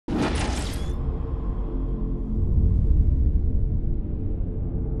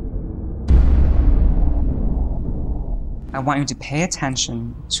I want you to pay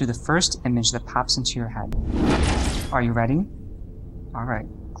attention to the first image that pops into your head. Are you ready? All right,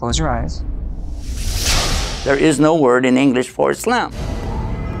 close your eyes. There is no word in English for Islam.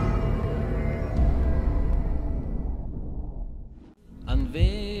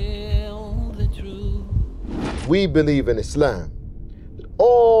 Unveil the truth. We believe in Islam.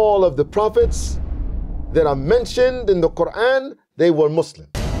 All of the prophets that are mentioned in the Quran, they were Muslim.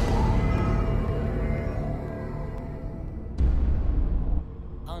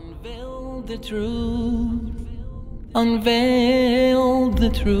 Unveil the truth. Unveil the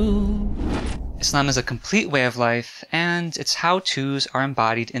truth. Islam is a complete way of life, and its how-tos are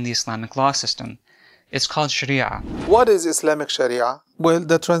embodied in the Islamic law system. It's called Sharia. What is Islamic Sharia? Well,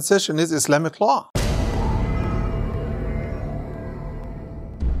 the transition is Islamic law.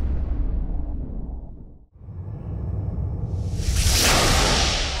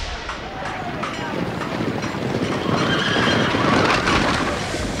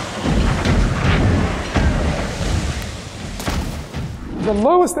 The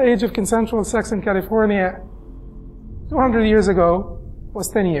lowest age of consensual sex in California 200 years ago was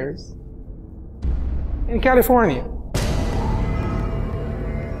 10 years. In California.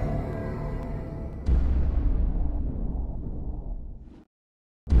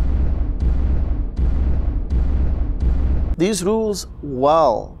 These rules,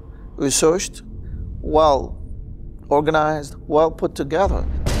 well researched, well organized, well put together.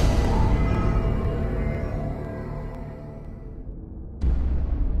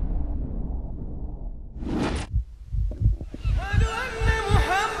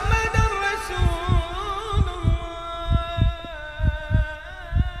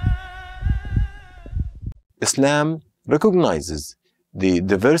 Islam recognizes the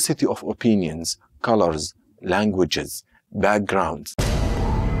diversity of opinions, colors, languages, backgrounds.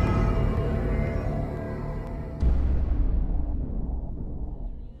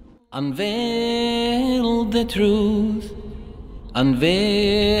 Unveil the truth.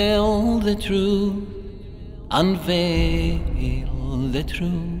 Unveil the truth. Unveil the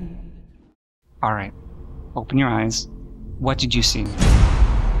truth. All right, open your eyes. What did you see?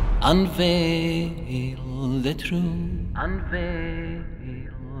 Unveil the truth. Unveil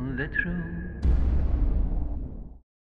the truth.